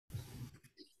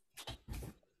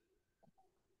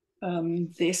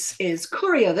This is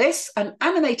Courier This, an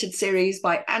animated series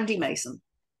by Andie Mason.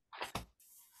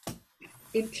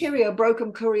 Interior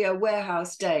Broken Courier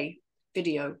Warehouse Day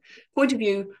video. Point of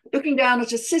view, looking down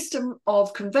at a system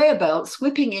of conveyor belts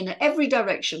whipping in every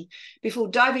direction before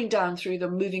diving down through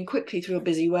them, moving quickly through a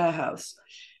busy warehouse.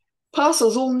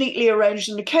 Parcels all neatly arranged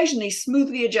and occasionally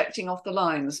smoothly ejecting off the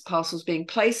lines, parcels being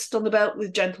placed on the belt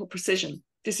with gentle precision.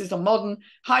 This is a modern,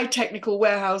 high technical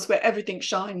warehouse where everything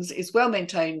shines, is well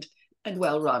maintained and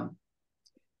well run.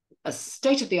 A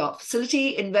state-of-the-art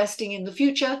facility investing in the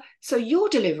future so your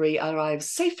delivery arrives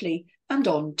safely and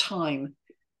on time.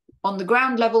 On the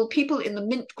ground level, people in the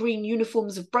mint green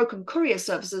uniforms of broken courier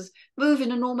services move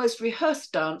in an almost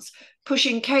rehearsed dance,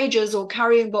 pushing cages or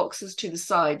carrying boxes to the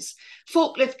sides.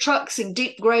 Forklift trucks in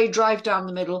deep grey drive down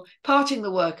the middle, parting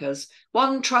the workers.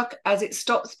 One truck as it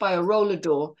stops by a roller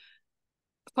door.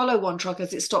 Follow one truck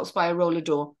as it stops by a roller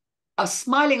door. A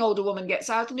smiling older woman gets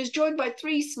out and is joined by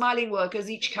three smiling workers,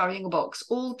 each carrying a box.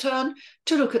 All turn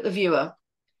to look at the viewer.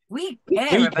 We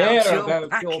care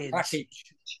about your package.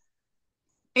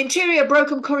 Interior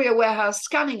Broken Courier Warehouse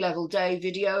scanning level day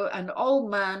video. An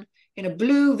old man in a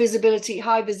blue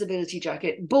high visibility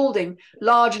jacket, balding,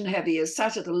 large and heavy, is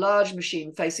sat at a large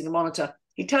machine facing a monitor.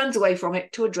 He turns away from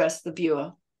it to address the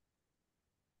viewer.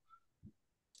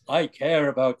 I care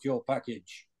about your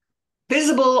package.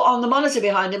 Visible on the monitor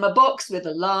behind him, a box with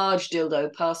a large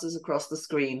dildo passes across the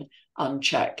screen,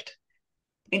 unchecked.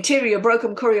 Interior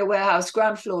Broken Courier Warehouse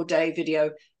ground floor day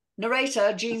video.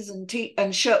 Narrator, jeans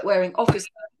and shirt wearing officer,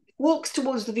 walks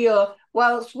towards the viewer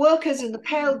whilst workers in the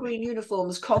pale green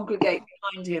uniforms congregate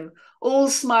behind him, all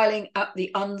smiling at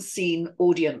the unseen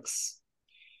audience.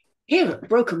 Here at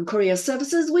Broken Courier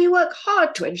Services, we work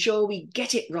hard to ensure we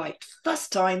get it right,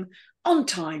 first time, on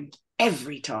time,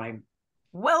 every time.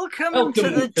 Welcome to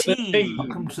the team.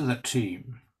 Welcome to the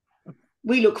team.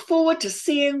 We look forward to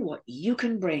seeing what you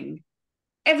can bring.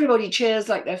 Everybody cheers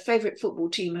like their favourite football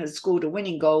team has scored a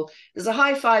winning goal. There's a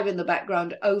high five in the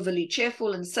background, overly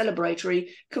cheerful and celebratory.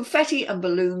 Confetti and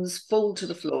balloons fall to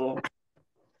the floor.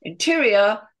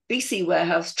 Interior, BC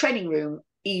Warehouse training room,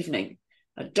 evening.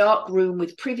 A dark room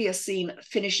with previous scene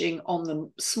finishing on the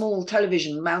small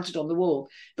television mounted on the wall.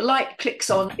 The light clicks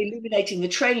on, illuminating the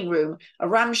training room, a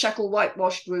ramshackle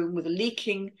whitewashed room with a leak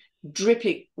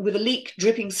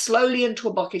dripping slowly into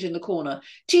a bucket in the corner.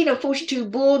 Tina, 42,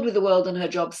 bored with the world and her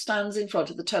job, stands in front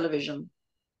of the television.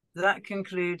 That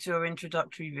concludes your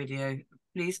introductory video.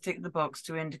 Please tick the box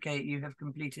to indicate you have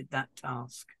completed that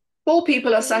task. 4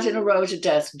 people are sat in a row at a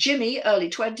desk. Jimmy, early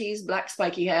 20s, black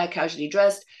spiky hair, casually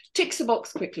dressed, ticks a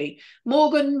box quickly.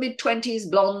 Morgan,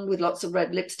 mid-20s, blonde with lots of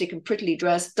red lipstick and prettily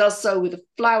dressed, does so with a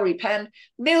flowery pen.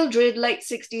 Mildred, late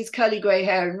 60s, curly grey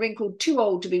hair and wrinkled, too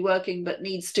old to be working but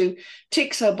needs to,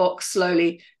 ticks her box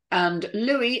slowly. And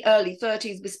Louis, early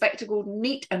 30s, bespectacled,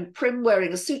 neat and prim,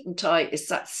 wearing a suit and tie, is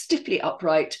sat stiffly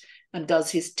upright and does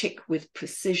his tick with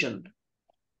precision.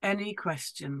 Any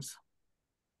questions?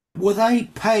 Were they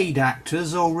paid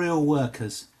actors or real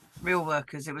workers? Real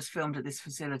workers. It was filmed at this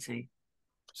facility.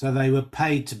 So they were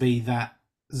paid to be that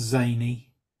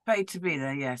zany? Paid to be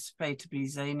there, yes. Paid to be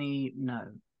zany, no.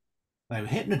 They were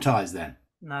hypnotised then?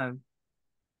 No.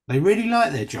 They really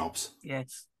like their jobs?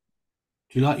 Yes.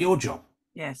 Do you like your job?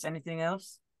 Yes. Anything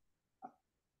else?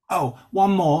 Oh,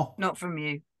 one more. Not from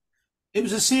you. It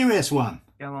was a serious one.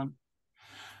 Go on.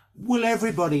 Will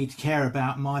everybody care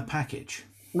about my package?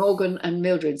 Morgan and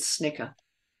Mildred snicker.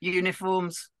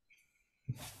 Uniforms.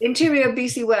 Interior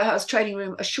BC Warehouse training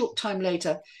room. A short time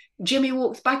later, Jimmy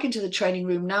walks back into the training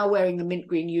room, now wearing the mint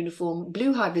green uniform,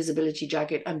 blue high visibility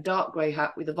jacket and dark grey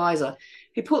hat with a visor.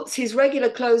 He puts his regular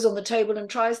clothes on the table and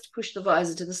tries to push the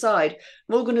visor to the side.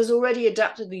 Morgan has already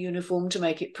adapted the uniform to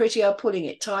make it prettier, pulling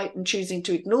it tight and choosing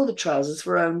to ignore the trousers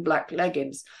for her own black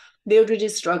leggings. Mildred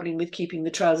is struggling with keeping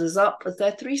the trousers up as they're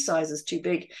 3 sizes too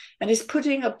big and is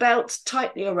putting a belt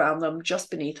tightly around them just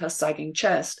beneath her sagging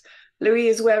chest. Louis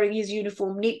is wearing his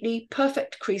uniform neatly,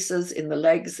 perfect creases in the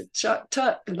legs, the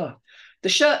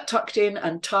shirt tucked in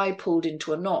and tie pulled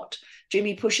into a knot.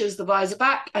 Jimmy pushes the visor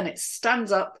back and it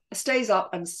stays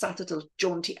up and sat at a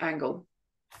jaunty angle.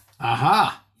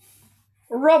 Aha!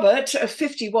 Robert,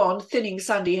 51, thinning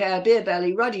sandy hair, beer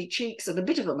belly, ruddy cheeks and a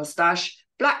bit of a moustache,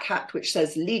 black hat which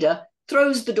says leader,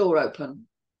 throws the door open.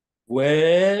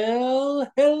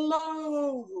 Well,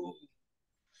 hello.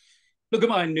 Look at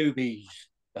my newbies.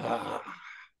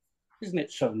 Isn't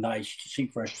it so nice to see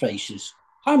fresh faces?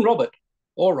 I'm Robert,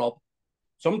 or Rob,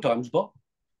 sometimes Bob,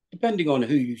 depending on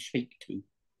who you speak to.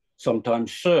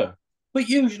 Sometimes sir, but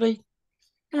usually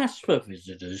that's for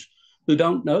visitors who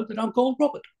don't know that I'm called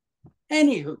Robert.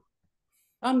 Anywho,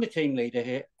 I'm the team leader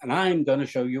here, and I'm going to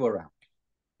show you around.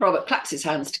 Robert claps his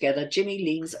hands together. Jimmy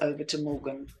leans over to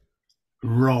Morgan.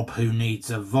 Rob, who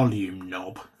needs a volume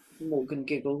knob. Morgan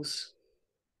giggles.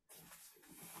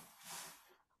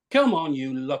 Come on,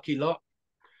 you lucky lot.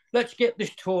 Let's get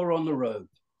this tour on the road.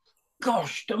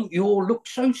 Gosh, don't you all look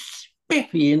so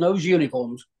spiffy in those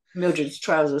uniforms? Mildred's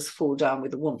trousers fall down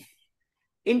with a whoomp.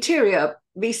 Interior,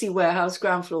 BC warehouse,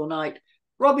 ground floor night.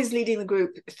 Rob is leading the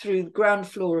group through the ground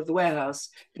floor of the warehouse.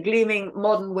 The gleaming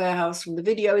modern warehouse from the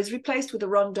video is replaced with a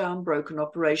rundown, broken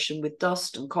operation with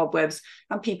dust and cobwebs,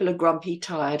 and people are grumpy,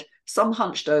 tired, some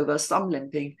hunched over, some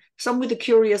limping, some with a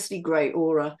curiously grey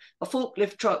aura. A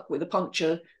forklift truck with a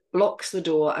puncture blocks the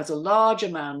door as a larger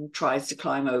man tries to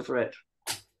climb over it.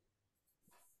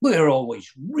 We're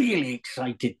always really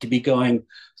excited to be going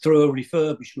through a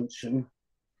refurbishment soon.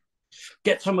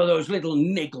 Get some of those little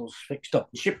niggles fixed up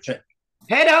and ship-shape.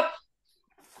 Head up!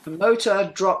 The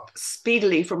motor drops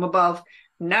speedily from above,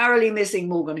 narrowly missing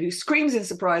Morgan, who screams in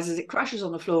surprise as it crashes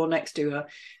on the floor next to her.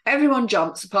 Everyone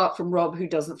jumps, apart from Rob, who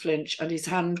doesn't flinch, and his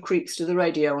hand creeps to the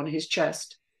radio on his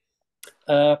chest.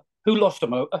 Who lost a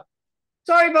motor?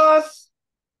 Sorry, boss!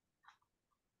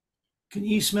 Can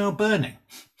you smell burning?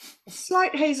 A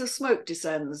slight haze of smoke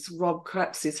descends. Rob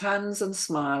claps his hands and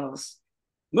smiles.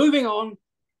 Moving on.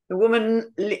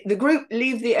 The group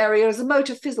leave the area as the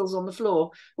motor fizzles on the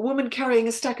floor. A woman carrying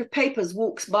a stack of papers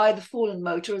walks by the fallen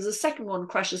motor as a second one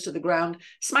crashes to the ground,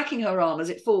 smacking her arm as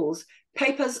it falls.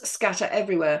 Papers scatter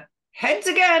everywhere. Heads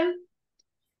again!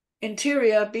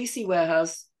 Interior, BC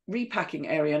warehouse, repacking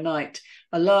area night.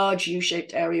 A large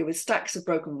U-shaped area with stacks of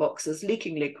broken boxes,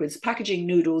 leaking liquids, packaging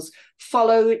noodles,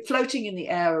 floating in the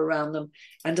air around them,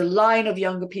 and a line of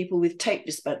younger people with tape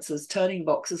dispensers, turning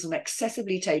boxes and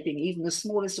excessively taping even the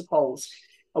smallest of holes.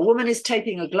 A woman is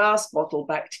taping a glass bottle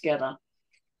back together.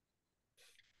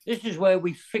 This is where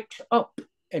we fix up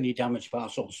any damaged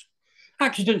parcels.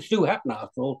 Accidents do happen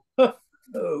after all.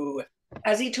 Oh.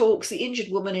 As he talks, the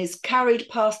injured woman is carried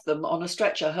past them on a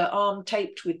stretcher, her arm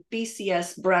taped with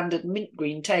BCS branded mint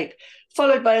green tape,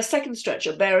 followed by a second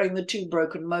stretcher bearing the two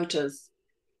broken motors.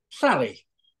 Sally.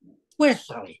 Where's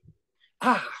Sally?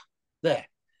 Ah, there.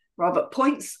 Robert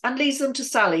points and leads them to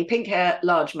Sally, pink hair,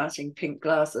 large matching pink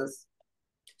glasses.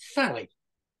 Sally,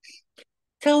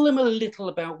 tell them a little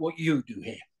about what you do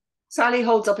here. Sally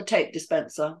holds up a tape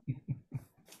dispenser.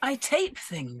 I tape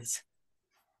things.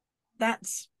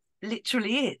 That's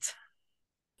literally it.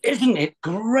 Isn't it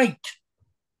great?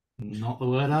 Not the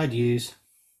word I'd use.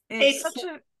 It's such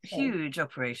a huge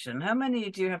operation. How many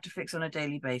do you have to fix on a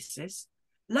daily basis?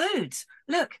 Loads.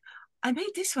 Look, I made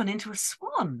this one into a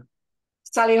swan.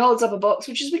 Sally holds up a box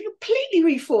which has been completely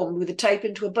reformed with the tape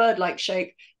into a bird-like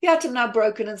shape, the atom now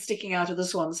broken and sticking out of the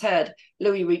swan's head.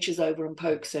 Louis reaches over and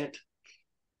pokes it.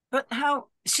 But how?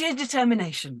 Sheer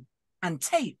determination. And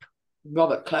tape.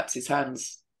 Robert claps his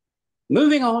hands.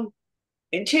 Moving on.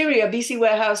 Interior, BC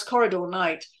warehouse, corridor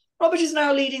night. Robert is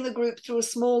now leading the group through a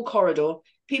small corridor.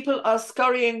 People are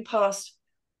scurrying past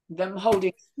them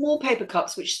holding small paper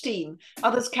cups which steam.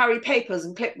 Others carry papers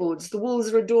and clipboards. The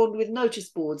walls are adorned with notice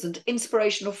boards and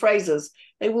inspirational phrases.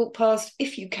 They walk past,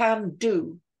 if you can,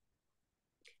 do.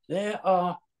 There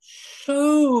are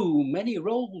so many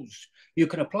roles you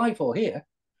can apply for here.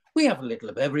 We have a little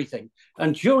of everything.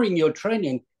 And during your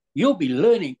training, you'll be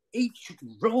learning each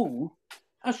role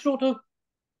as sort of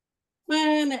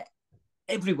man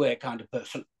everywhere kind of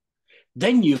person.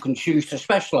 Then you can choose to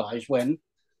specialise when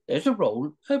there's a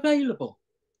role available.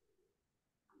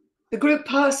 The group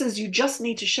passes, you just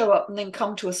need to show up and then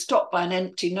come to a stop by an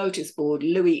empty notice board,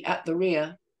 Louis at the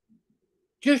rear.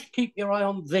 Just keep your eye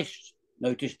on this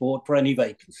notice board for any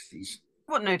vacancies.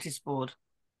 What notice board?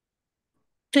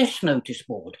 This notice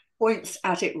board. Points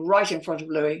at it right in front of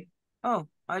Louis. Oh,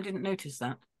 I didn't notice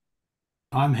that.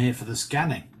 I'm here for the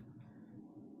scanning.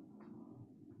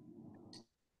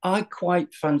 I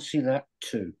quite fancy that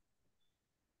too.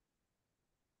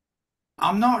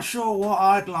 I'm not sure what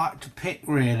I'd like to pick,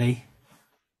 really.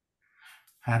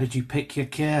 How did you pick your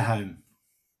care home?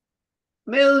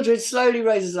 Mildred slowly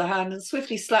raises her hand and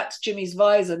swiftly slaps Jimmy's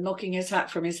visor, knocking his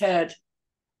hat from his head.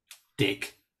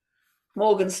 Dick.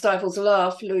 Morgan stifles a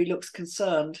laugh. Louis looks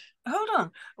concerned. Hold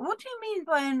on. What do you mean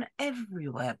by an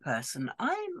everywhere person?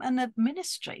 I'm an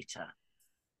administrator.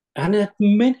 An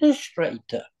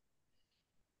administrator?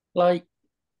 Like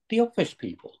the office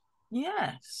people?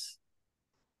 Yes.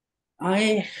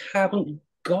 I haven't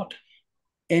got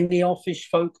any office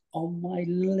folk on my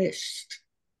list.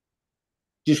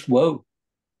 Just whoa.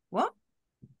 What?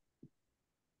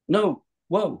 No,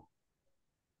 whoa.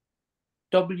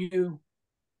 W-O.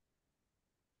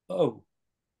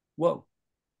 Whoa.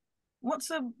 What's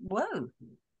a woe?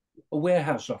 A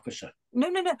warehouse officer. No,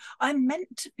 no, no. I'm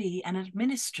meant to be an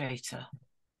administrator.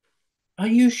 Are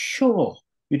you sure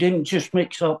you didn't just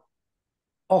mix up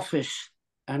office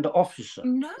and officer?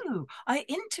 No, I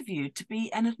interviewed to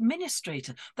be an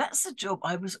administrator. That's the job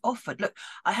I was offered. Look,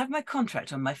 I have my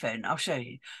contract on my phone. I'll show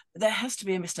you. There has to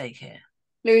be a mistake here.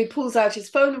 Louis pulls out his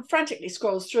phone and frantically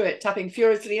scrolls through it, tapping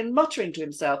furiously and muttering to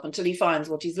himself until he finds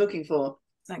what he's looking for.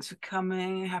 Thanks for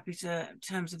coming. Happy to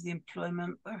terms of the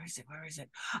employment. Where is it? Where is it?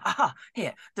 Aha,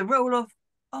 here. The role of...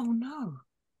 Oh, no.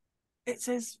 It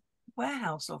says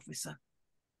warehouse officer.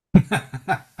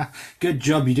 Good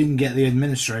job you didn't get the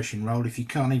administration role if you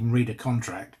can't even read a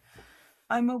contract.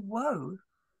 I'm a woe.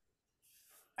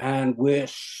 And we're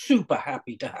super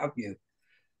happy to have you.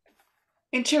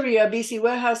 Interior BC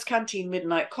warehouse canteen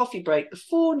midnight coffee break. The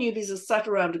four newbies are sat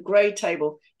around a grey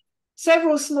table.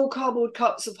 Several small cardboard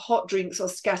cups of hot drinks are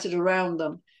scattered around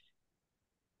them.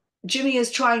 Jimmy is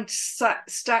trying to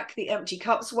stack the empty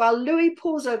cups while Louis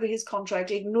pores over his contract,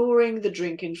 ignoring the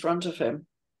drink in front of him.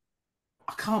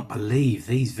 I can't believe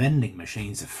these vending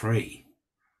machines are free.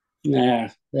 Nah,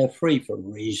 they're free for a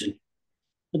reason.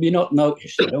 Have you not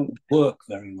noticed they don't work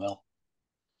very well?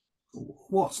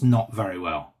 What's not very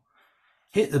well?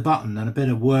 Hit the button and a bit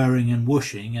of whirring and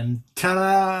whooshing and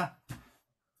ta-da!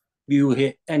 You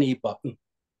hit any button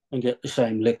and get the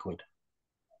same liquid.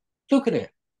 Look at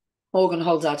it. Morgan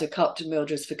holds out a cup to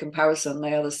Mildred for comparison.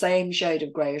 They are the same shade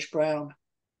of greyish-brown.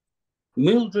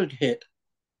 Mildred hit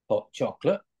hot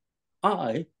chocolate.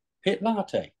 I hit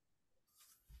latte.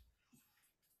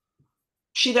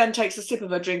 She then takes a sip of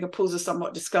her drink and pulls a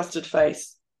somewhat disgusted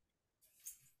face.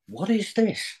 What is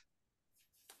this?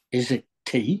 Is it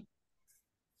tea?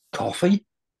 Coffee?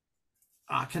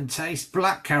 I can taste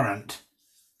blackcurrant.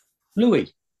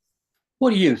 Louis,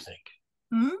 what do you think?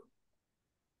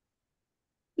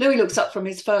 Louis looks up from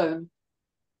his phone.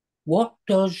 What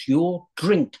does your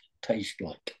drink taste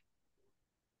like?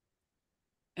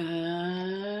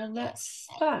 And that's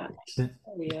that. There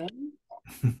we are.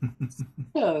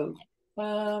 So,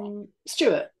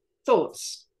 Stewart,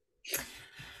 thoughts?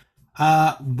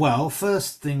 Well,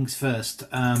 first things first,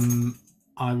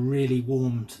 I really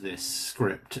warmed to this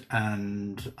script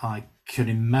and I could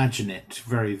imagine it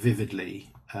very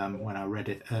vividly when I read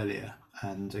it earlier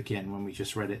and again when we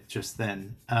just read it just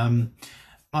then.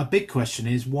 My big question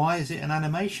is, why is it an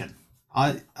animation?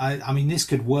 I mean, this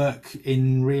could work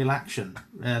in real action,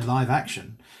 live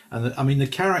action. And I mean, the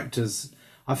characters,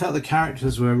 I felt the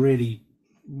characters were really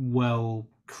well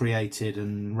created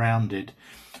and rounded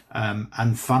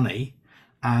and funny.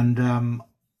 And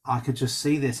I could just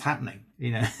see this happening,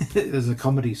 you know, as a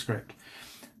comedy script.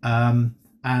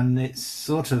 And it's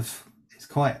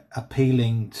quite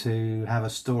appealing to have a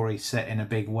story set in a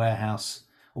big warehouse,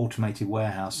 automated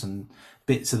warehouse, and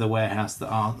bits of the warehouse that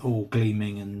aren't all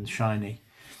gleaming and shiny.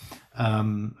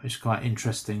 It's quite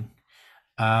interesting.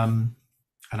 And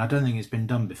I don't think it's been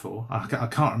done before. I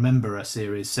can't remember a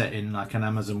series set in like an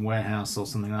Amazon warehouse or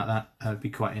something like that. That'd be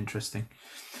quite interesting.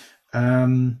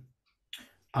 I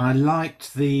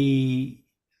liked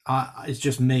it's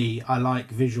just me. I like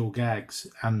visual gags,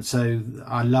 and so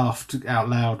I laughed out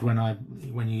loud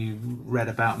when you read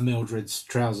about Mildred's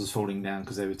trousers falling down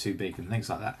because they were too big and things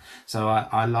like that. So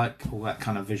I like all that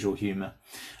kind of visual humour.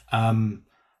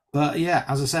 But yeah,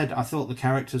 as I said, I thought the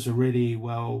characters were really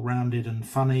well rounded and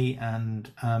funny, and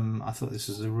I thought this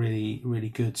was a really, really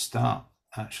good start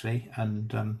actually,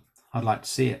 and I'd like to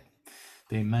see it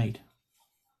being made.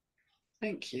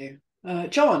 Thank you.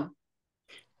 John?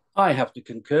 I have to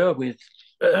concur with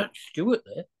Stewart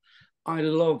there. I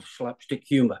love slapstick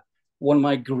humour. One of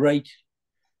my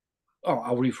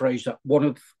I'll rephrase that. One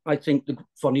of, I think, the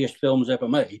funniest films ever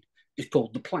made is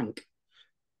called The Plank.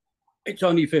 It's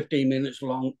only 15 minutes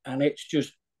long and it's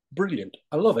just brilliant.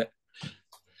 I love it.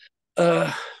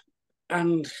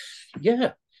 And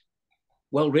yeah,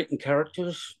 well-written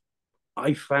characters.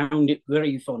 I found it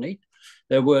very funny.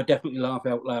 There were definitely laugh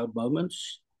out loud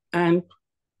moments. And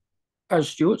as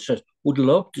Stewart says, would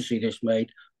love to see this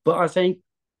made. But I think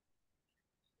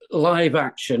live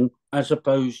action as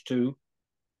opposed to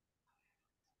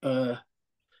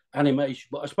animation.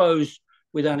 But I suppose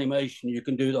with animation, you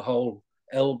can do the whole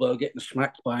elbow getting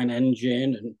smacked by an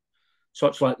engine and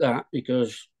such like that,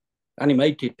 because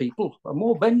animated people are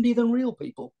more bendy than real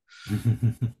people.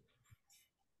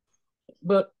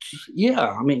 But yeah,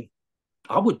 I mean,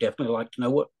 I would definitely like to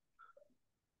know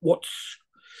what's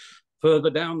further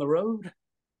down the road.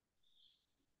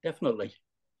 Definitely.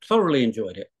 Thoroughly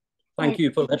enjoyed it. Thank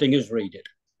you for letting us read it.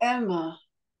 Emma?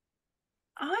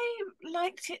 I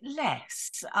liked it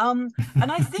less, and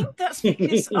I think that's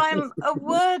because I'm a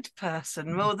word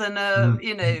person more than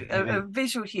a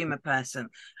visual humour person,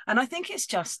 and I think it's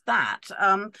just that.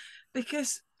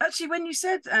 Because actually, when you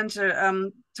said,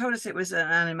 Angela, told us it was an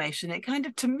animation, it kind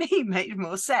of to me made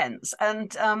more sense,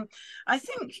 and I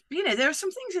think there are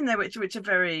some things in there which are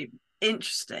very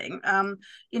interesting.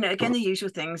 Again, the usual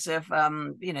things of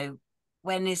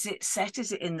when is it set?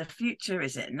 Is it in the future?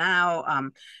 Is it now?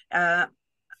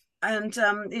 And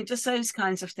just those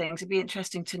kinds of things. It'd be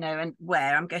interesting to know, and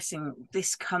where. I'm guessing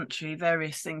this country,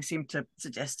 various things seem to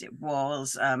suggest it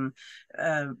was. I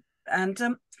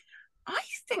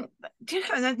think, I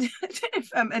don't know if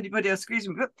anybody else agrees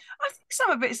with me, but I think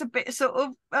some of it is a bit sort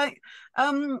of like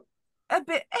a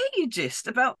bit ageist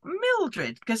about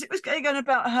Mildred, because it was going on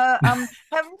about her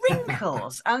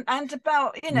wrinkles and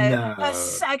about her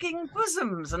sagging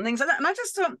bosoms and things like that. And I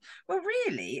just thought, well,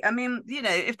 really, I mean,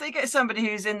 if they get somebody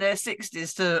who's in their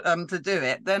 60s to do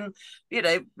it, then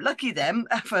lucky them,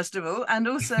 first of all, and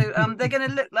also they're going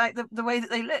to look like the way that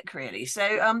they look, really.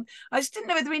 So I just didn't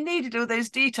know whether we needed all those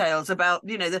details about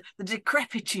the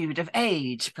decrepitude of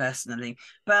age, personally.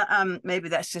 But maybe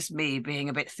that's just me being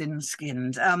a bit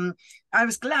thin-skinned. I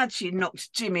was glad she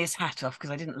knocked Jimmy's hat off,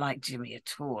 because I didn't like Jimmy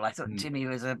at all. I thought Jimmy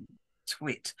was a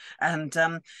twit. And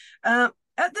I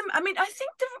think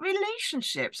the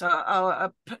relationships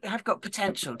have got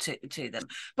potential to them.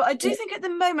 But I do think at the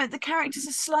moment the characters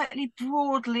are slightly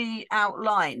broadly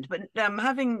outlined. But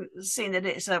having seen that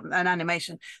it's an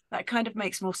animation, that kind of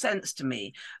makes more sense to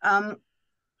me.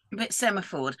 A bit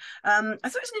Semaphore. I thought it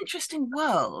was an interesting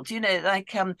world,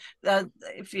 like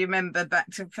if you remember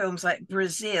back to films like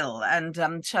Brazil and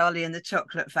Charlie and the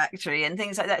Chocolate Factory and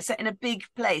things like that, set in a big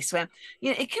place where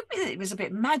it could be that it was a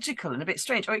bit magical and a bit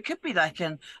strange, or it could be like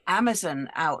an Amazon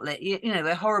outlet,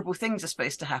 where horrible things are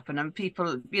supposed to happen and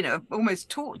people are almost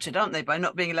tortured, aren't they, by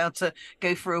not being allowed to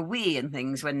go for a wee and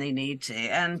things when they need to.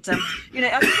 And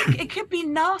I think it could be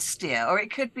nastier, or it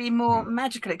could be more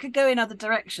magical. It could go in other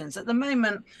directions. At the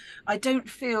moment, I don't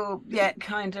feel yet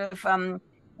kind of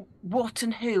what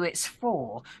and who it's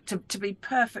for, to be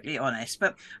perfectly honest,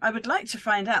 but I would like to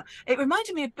find out. It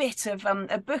reminded me a bit of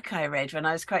a book I read when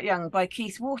I was quite young by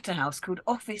Keith Waterhouse called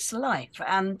Office Life,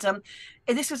 and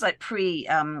this was like pre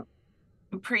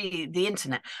the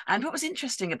internet. And what was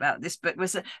interesting about this book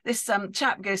was that this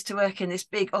chap goes to work in this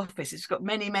big office. It's got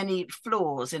many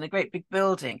floors in a great big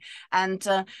building, and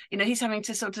he's having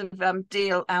to sort of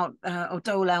dole out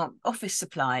office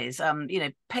supplies.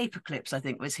 Paper clips, I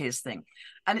think, was his thing.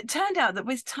 And it turned out that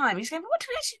with time, he's going, what do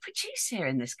we actually produce here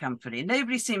in this company?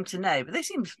 Nobody seemed to know, but they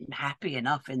seemed happy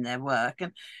enough in their work.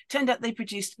 And it turned out they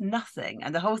produced nothing.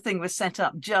 And the whole thing was set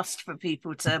up just for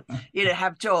people to,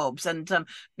 have jobs and,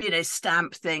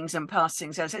 stamp things and pass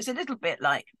things. So it's a little bit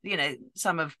like,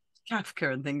 some of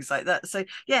Kafka and things like that. So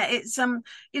yeah, it's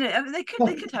they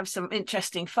could have some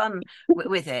interesting fun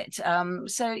with it.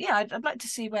 So yeah, I'd like to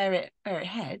see where it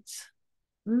heads.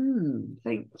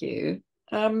 Thank you.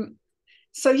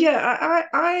 So yeah,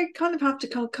 I kind of have to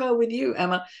concur with you,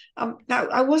 Emma. Now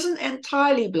I wasn't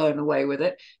entirely blown away with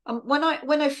it. When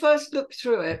I first looked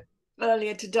through it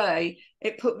earlier today,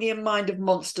 it put me in mind of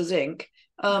Monsters Inc.,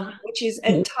 which is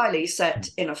entirely set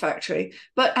in a factory.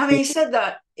 But having said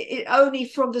that, it only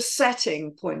from the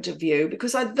setting point of view,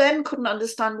 because I then couldn't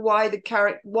understand why it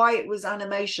was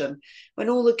animation when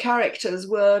all the characters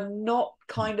were not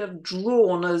kind of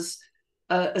drawn as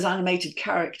animated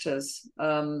characters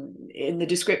in the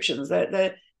descriptions.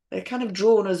 They're kind of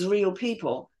drawn as real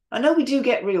people. I know we do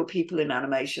get real people in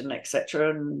animation,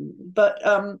 etc. But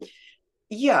I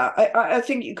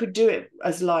think you could do it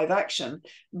as live action.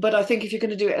 But I think if you're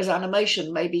going to do it as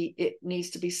animation, maybe it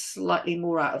needs to be slightly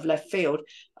more out of left field.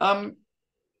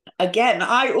 Again,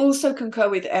 I also concur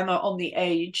with Emma on the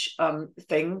age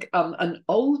thing. An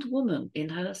old woman in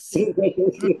her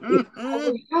 60s.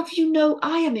 Have you know,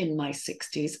 I am in my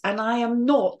 60s and I am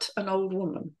not an old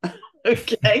woman.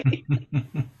 Okay,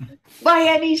 by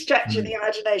any stretch of the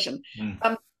imagination.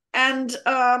 And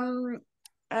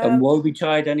woe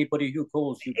betide anybody who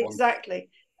calls you one. Exactly.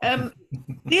 The other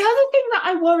thing that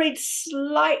I worried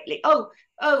slightly.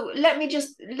 Let me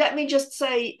just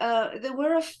say there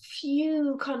were a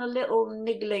few kind of little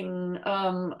niggling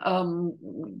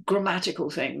grammatical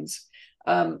things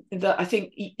that I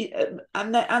think,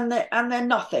 and they're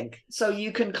nothing. So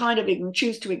you can kind of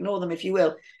choose to ignore them if you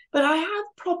will. But I have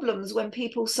problems when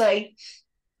people say,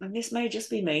 and this may just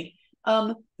be me,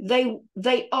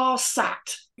 they are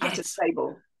sat at a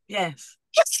table. Yes.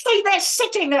 Just say they're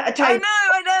sitting at a table.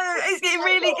 I know. It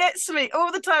really gets me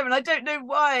all the time, and I don't know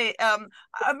why.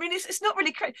 I mean, it's not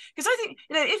really crazy, because I think,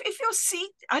 you know, if you're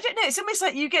I don't know, it's almost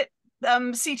like you get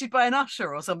seated by an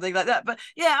usher or something like that. But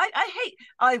yeah, I hate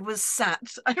I was sat.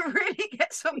 I really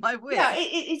gets on my wig. Yeah,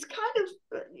 it's kind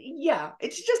of, yeah,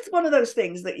 it's just one of those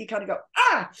things that you kind of go,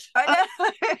 ah. I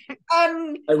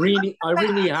know. I really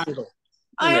handle.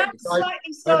 I am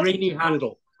slightly starting. I really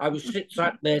handle. I was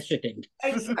sat there sitting.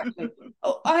 Exactly.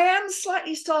 Oh, I am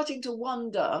slightly starting to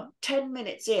wonder, 10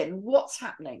 minutes in, what's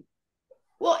happening?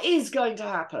 What is going to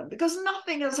happen? Because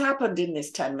nothing has happened in this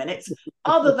 10 minutes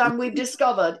other than we've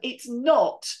discovered it's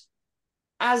not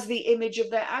as the image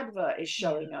of their advert is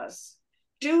showing us.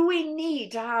 Do we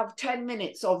need to have 10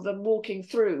 minutes of them walking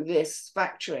through this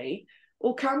factory,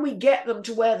 or can we get them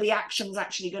to where the action's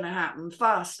actually going to happen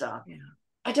faster? Yeah.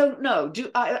 I don't know.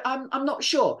 I'm not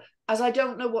sure, as I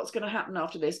don't know what's going to happen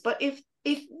after this. But if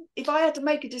I had to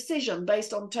make a decision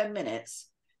based on 10 minutes,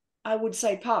 I would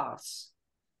say pass.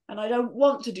 And I don't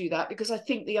want to do that because I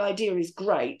think the idea is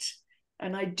great,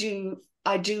 and I do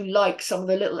like some of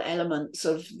the little elements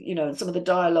of, you know, some of the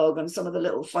dialogue and some of the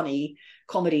little funny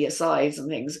comedy asides and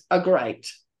things are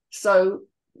great. So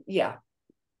yeah,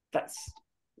 that's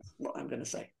what I'm going to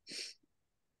say.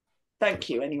 Thank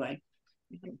you anyway.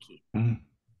 Thank you.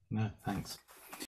 No, thanks.